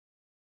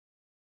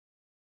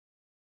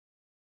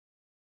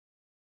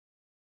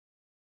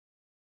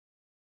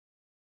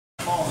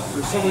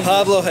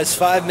Pablo has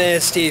 5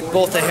 minutes to eat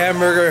both a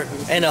hamburger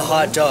and a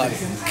hot dog.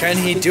 Can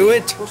he do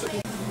it?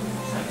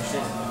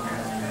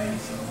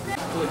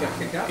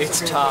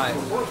 It's time.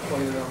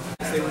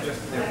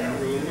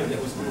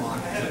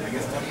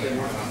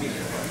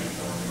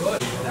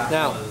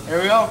 Now,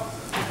 here we go.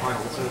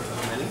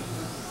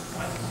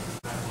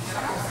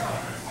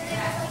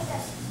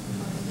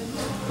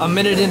 A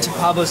minute into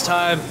Pablo's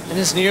time, and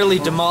has nearly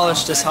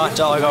demolished his hot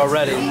dog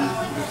already.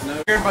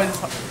 By this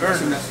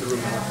burger.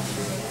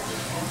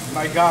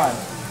 My God.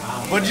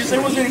 What did you say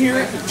was in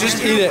here?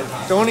 Just eat it.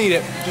 Don't eat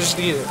it. Just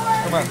eat it.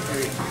 Come on.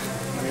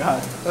 Oh my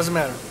God. Doesn't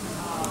matter.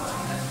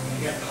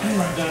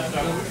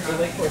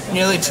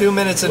 Nearly 2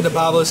 minutes into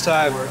Pablo's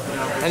time,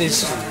 and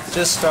he's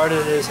just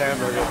started his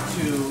hamburger.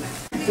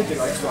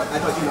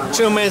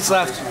 2 minutes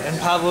left, and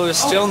Pablo is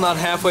still not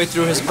halfway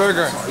through his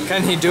burger.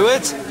 Can he do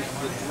it?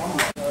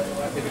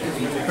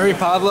 Hurry,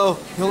 Pablo.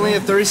 You only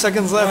have 30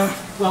 seconds left.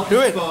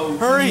 Do it.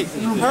 Hurry.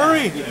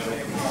 Hurry.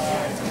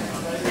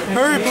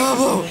 Hurry,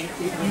 Pablo.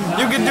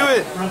 You can do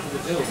it.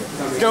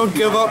 Don't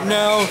give up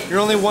now. You're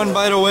only 1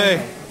 bite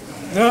away.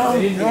 No.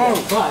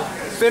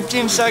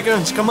 15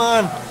 seconds. Come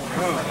on.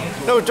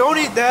 No, don't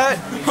eat that.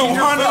 Eat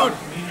your food.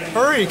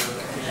 Hurry.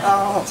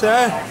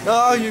 10.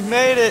 Oh, you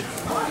made it.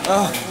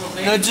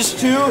 No, just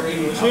 2,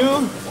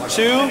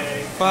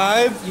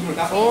 5,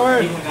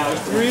 4,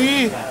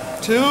 3,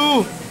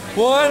 2,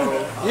 1.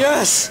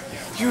 Yes,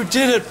 you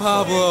did it,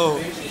 Pablo.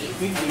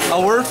 A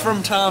word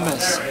from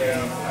Thomas.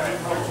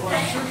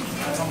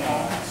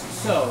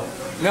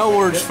 No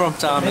words from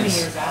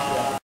Thomas.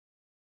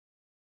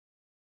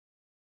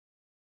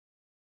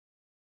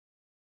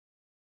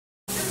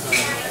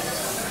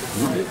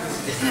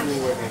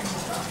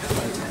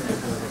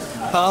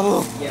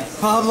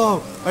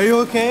 Pablo, are you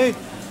okay?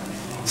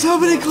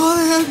 Somebody call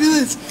the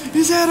ambulance.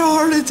 He's had a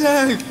heart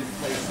attack.